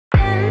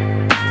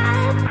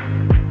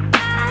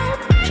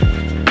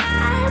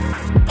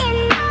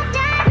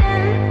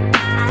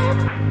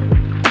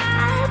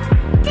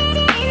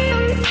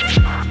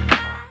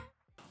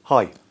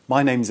Hi,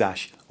 my name's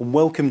Ash and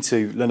welcome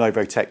to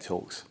Lenovo Tech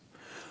Talks.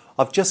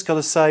 I've just got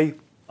to say,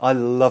 I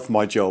love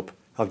my job.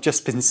 I've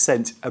just been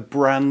sent a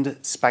brand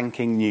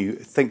spanking new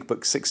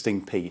ThinkBook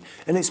 16P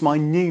and it's my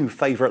new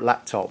favourite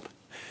laptop.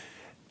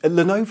 At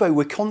Lenovo,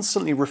 we're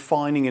constantly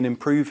refining and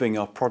improving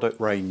our product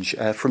range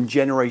from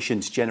generation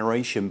to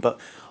generation, but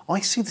I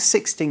see the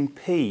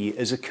 16P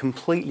as a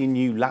completely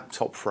new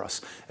laptop for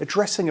us,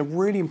 addressing a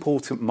really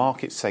important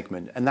market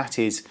segment, and that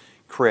is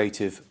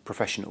creative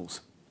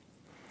professionals.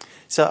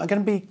 So I'm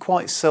going to be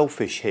quite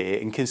selfish here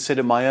and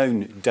consider my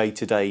own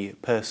day-to-day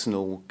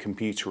personal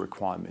computer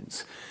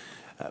requirements.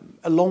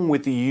 Along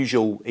with the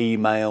usual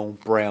email,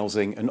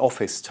 browsing and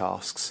office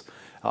tasks,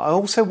 I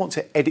also want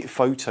to edit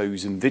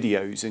photos and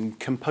videos and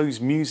compose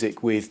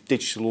music with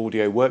digital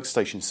audio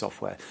workstation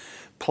software,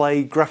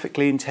 play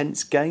graphically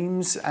intense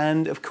games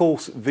and of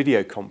course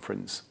video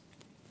conference.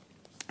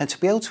 And to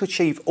be able to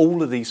achieve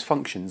all of these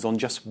functions on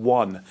just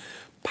one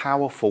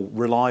powerful,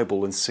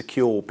 reliable and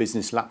secure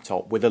business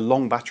laptop with a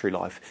long battery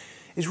life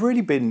has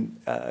really been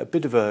a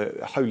bit of a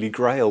holy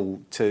grail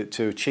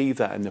to achieve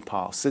that in the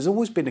past. There's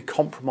always been a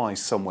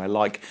compromise somewhere,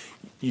 like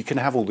you can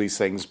have all these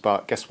things,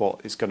 but guess what?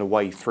 It's going to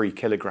weigh 3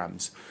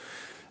 kilograms.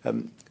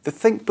 The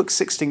ThinkBook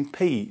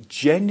 16P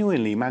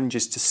genuinely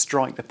manages to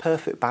strike the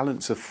perfect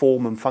balance of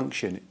form and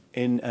function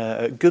in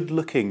a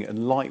good-looking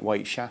and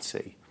lightweight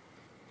chassis.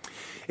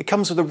 It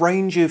comes with a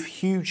range of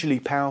hugely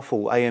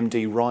powerful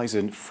AMD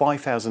Ryzen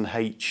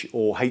 5000H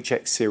or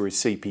HX series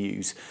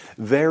CPUs,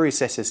 various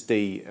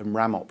SSD and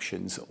RAM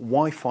options,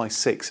 Wi-Fi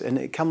 6, and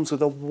it comes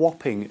with a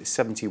whopping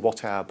 70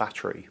 watt-hour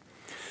battery.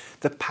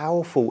 The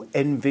powerful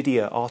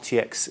NVIDIA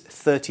RTX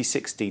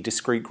 3060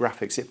 discrete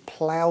graphics, it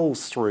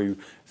plows through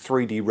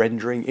 3D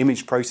rendering,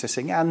 image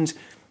processing and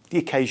the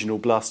occasional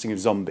blasting of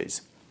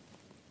zombies.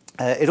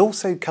 It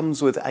also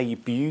comes with a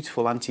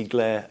beautiful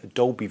anti-glare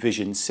Dolby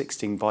Vision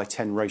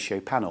 16:10 ratio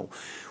panel,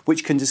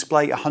 which can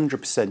display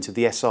 100% of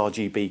the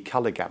sRGB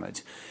colour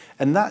gamut.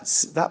 And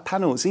that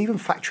panel is even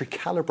factory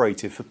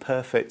calibrated for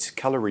perfect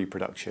colour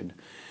reproduction.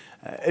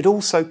 It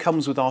also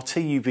comes with our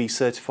TUV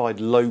certified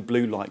low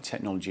blue light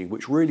technology,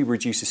 which really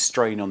reduces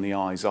strain on the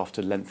eyes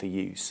after lengthy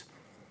use.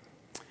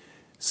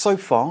 So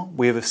far,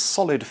 we have a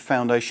solid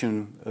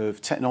foundation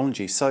of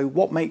technology. So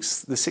what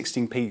makes the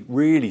 16P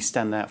really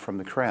stand out from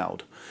the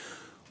crowd?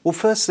 Well,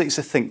 firstly, it's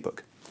a ThinkBook.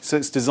 So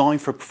it's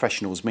designed for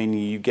professionals, meaning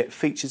you get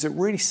features that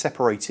really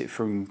separate it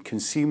from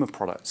consumer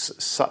products,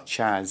 such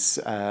as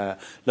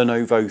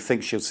Lenovo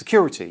ThinkShield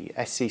Security,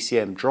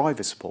 SCCM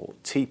driver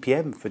support,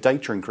 TPM for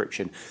data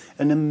encryption,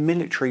 and a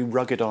military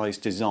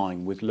ruggedized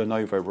design with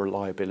Lenovo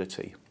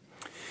reliability.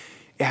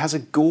 It has a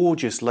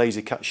gorgeous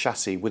laser-cut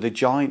chassis with a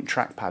giant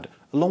trackpad,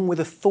 along with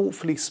a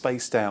thoughtfully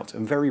spaced out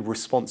and very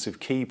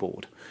responsive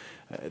keyboard.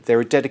 There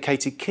are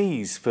dedicated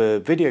keys for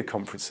video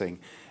conferencing,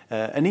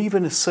 and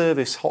even a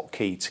service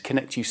hotkey to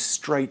connect you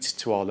straight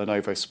to our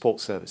Lenovo support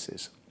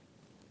services.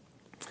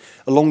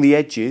 Along the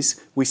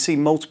edges, we see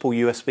multiple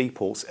USB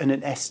ports and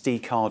an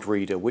SD card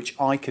reader, which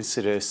I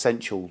consider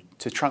essential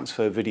to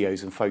transfer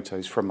videos and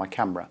photos from my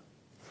camera.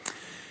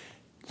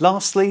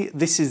 Lastly,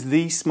 this is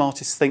the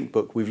smartest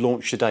ThinkBook we've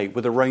launched to date,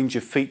 with a range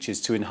of features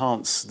to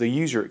enhance the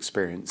user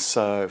experience.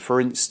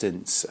 For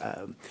instance,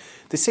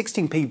 the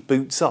 16P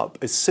boots up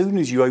as soon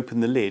as you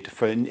open the lid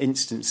for an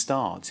instant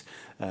start.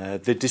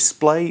 The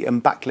display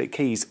and backlit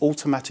keys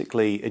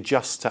automatically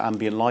adjust to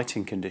ambient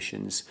lighting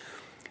conditions.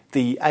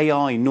 The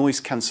AI noise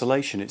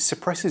cancellation, it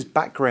suppresses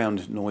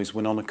background noise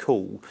when on a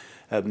call.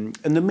 And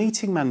the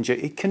meeting manager,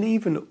 it can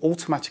even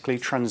automatically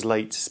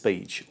translate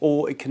speech,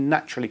 or it can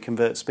naturally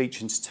convert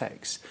speech into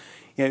text.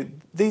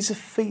 These are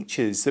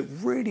features that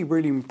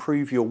really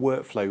improve your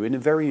workflow in a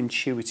very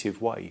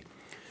intuitive way.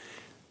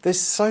 There's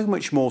so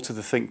much more to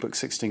the ThinkBook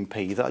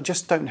 16P that I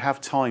just don't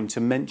have time to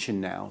mention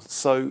now,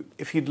 so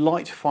if you'd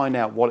like to find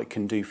out what it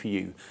can do for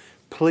you,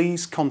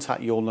 please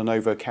contact your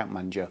Lenovo account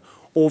manager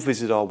or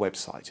visit our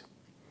website.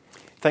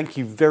 Thank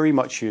you very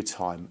much for your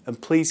time, and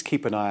please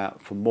keep an eye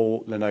out for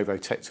more Lenovo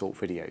Tech Talk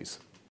videos.